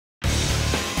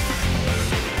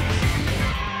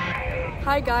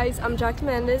Hi guys, I'm Jaclyn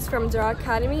Menendez from Doral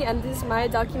Academy, and this is my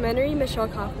documentary, Michelle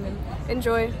Kaufman.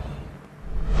 Enjoy.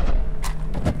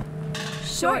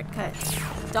 Shortcuts.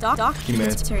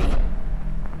 Documentary.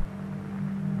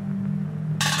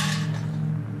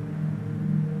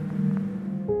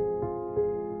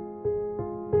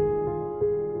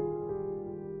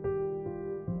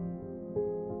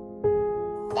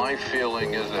 My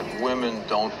feeling is that women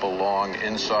don't belong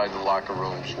inside the locker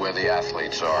rooms where the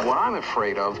athletes are. What I'm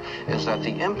afraid of is that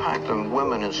the impact on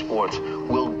women in sports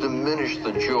will diminish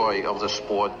the joy of the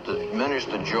sport, diminish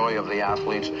the joy of the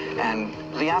athletes, and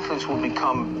the athletes will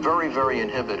become very, very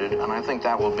inhibited, and I think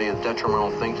that will be a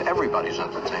detrimental thing to everybody's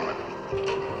entertainment.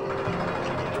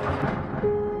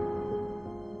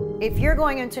 If you're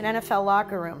going into an NFL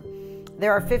locker room,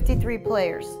 there are 53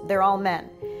 players. They're all men.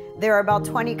 There are about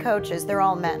 20 coaches. They're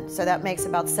all men. So that makes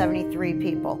about 73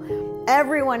 people.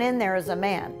 Everyone in there is a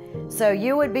man. So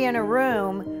you would be in a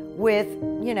room with,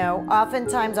 you know,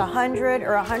 oftentimes 100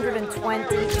 or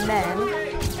 120 men,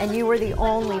 and you were the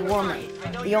only woman,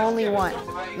 the only one.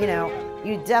 You know,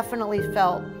 you definitely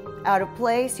felt out of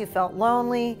place. You felt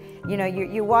lonely. You know,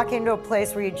 you walk into a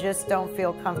place where you just don't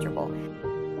feel comfortable.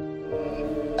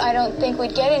 I don't think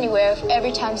we'd get anywhere if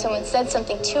every time someone said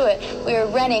something to it, we were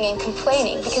running and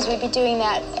complaining, because we'd be doing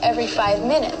that every 5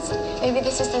 minutes. Maybe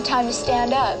this is the time to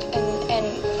stand up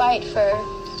and fight for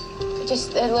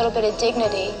just a little bit of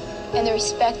dignity and the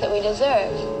respect that we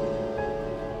deserve.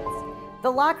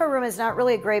 The locker room is not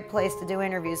really a great place to do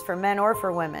interviews for men or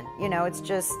for women. You know,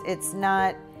 it's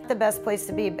not the best place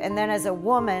to be. And then as a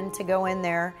woman, to go in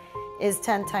there is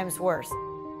 10 times worse.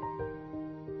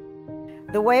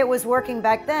 The way it was working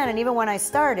back then, and even when I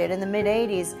started in the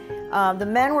mid-'80s, the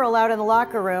men were allowed in the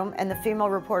locker room and the female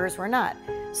reporters were not.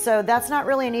 So that's not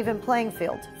really an even playing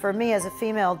field. For me as a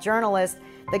female journalist,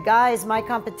 the guys, my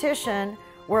competition,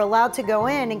 were allowed to go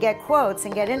in and get quotes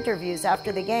and get interviews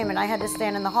after the game, and I had to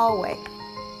stand in the hallway.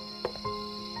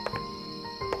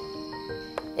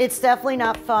 It's definitely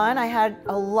not fun. I had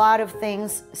a lot of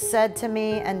things said to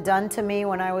me and done to me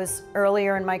when I was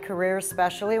earlier in my career,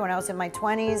 especially when I was in my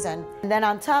 20s. And then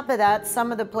on top of that,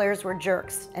 some of the players were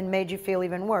jerks and made you feel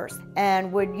even worse,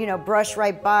 and would, you know, brush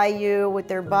right by you with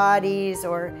their bodies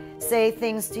or say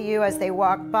things to you as they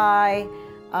walked by.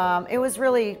 It was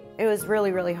really,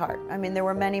 really hard. I mean, there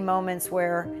were many moments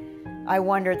where I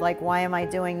wondered, like, why am I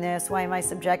doing this? Why am I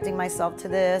subjecting myself to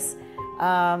this?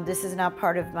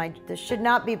 This should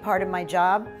not be part of my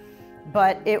job,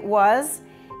 but it was,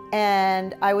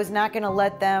 and I was not going to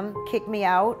let them kick me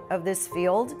out of this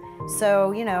field.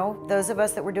 So, you know, those of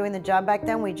us that were doing the job back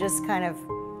then, we just kind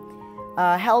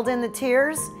of held in the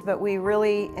tears, but we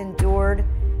really endured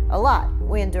a lot.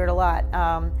 We endured a lot.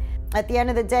 At the end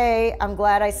of the day, I'm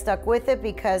glad I stuck with it,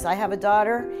 because I have a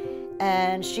daughter,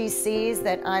 and she sees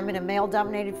that I'm in a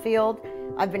male-dominated field.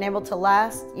 I've been able to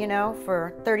last, you know,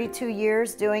 for 32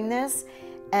 years doing this,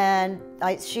 and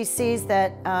she sees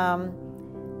that,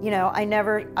 you know,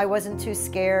 I wasn't too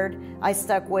scared. I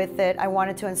stuck with it. I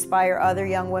wanted to inspire other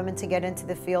young women to get into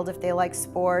the field if they like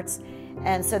sports,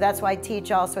 and so that's why I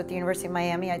teach also at the University of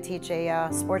Miami. I teach a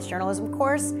sports journalism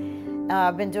course.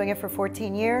 I've been doing it for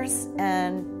 14 years,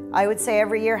 and I would say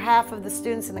every year half of the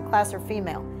students in the class are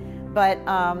female, but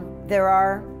there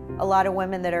are a lot of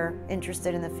women that are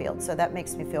interested in the field, so that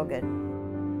makes me feel good.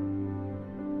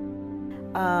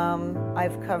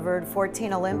 I've covered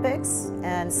 14 Olympics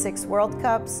and 6 World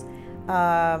Cups,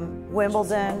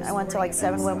 Wimbledon. I went to like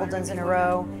 7 Wimbledons in a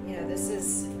row. You know, this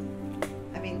is,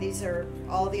 I mean, these are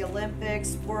all the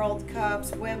Olympics, World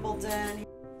Cups, Wimbledon.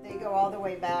 They go all the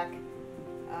way back.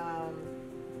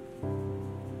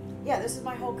 Yeah, this is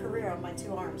my whole career on my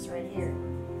 2 arms right here.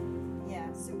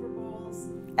 Yeah, Super Bowls.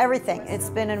 Everything.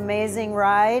 It's been an amazing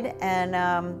ride, and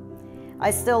I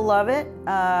still love it.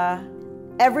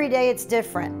 Every day it's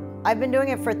different. I've been doing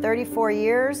it for 34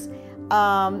 years.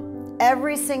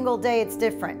 Every single day it's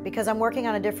different, because I'm working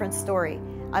on a different story.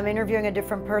 I'm interviewing a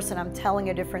different person. I'm telling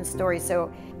a different story.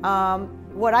 So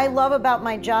what I love about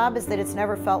my job is that it's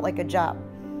never felt like a job.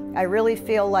 I really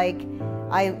feel like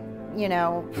you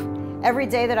know, every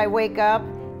day that I wake up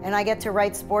and I get to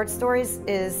write sports stories,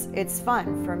 it's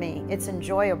fun for me. It's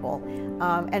enjoyable.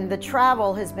 And the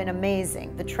travel has been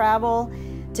amazing. The travel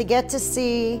to get to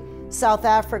see South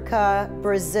Africa,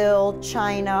 Brazil,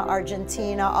 China,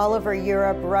 Argentina, all over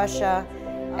Europe, Russia.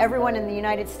 Everyone in the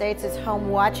United States is home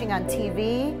watching on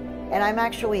TV, and I'm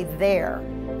actually there.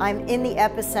 I'm in the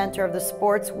epicenter of the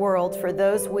sports world for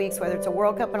those weeks, whether it's a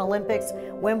World Cup and Olympics,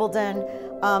 Wimbledon.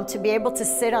 To be able to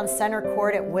sit on center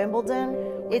court at Wimbledon,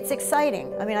 it's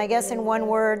exciting. I mean, I guess in one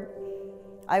word,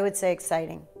 I would say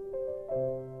exciting.